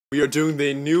We are doing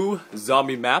the new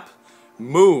zombie map,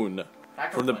 Moon,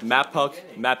 from the map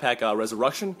pack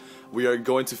Resurrection. We are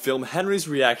going to film Henry's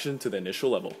reaction to the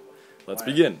initial level. Let's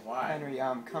begin. Why? Henry,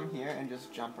 come here and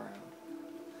just jump around.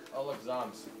 Oh look,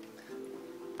 zombies.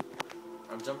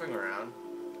 I'm jumping around.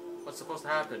 What's supposed to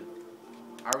happen?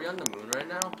 Are we on the moon right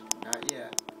now? Not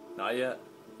yet. Not yet.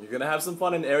 You're gonna have some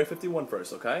fun in Area 51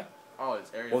 first, okay? Oh,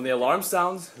 it's Area When the 51. alarm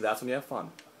sounds, that's when you have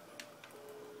fun.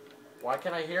 Why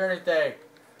can't I hear anything?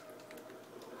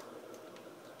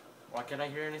 Why can't I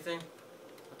hear anything?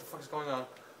 What the fuck is going on?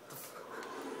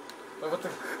 Wait,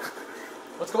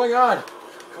 what's going on?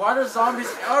 Why are there zombies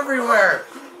everywhere?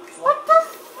 What the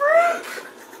freak?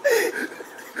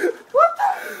 What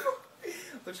the?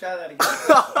 Let's try that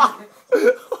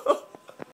again.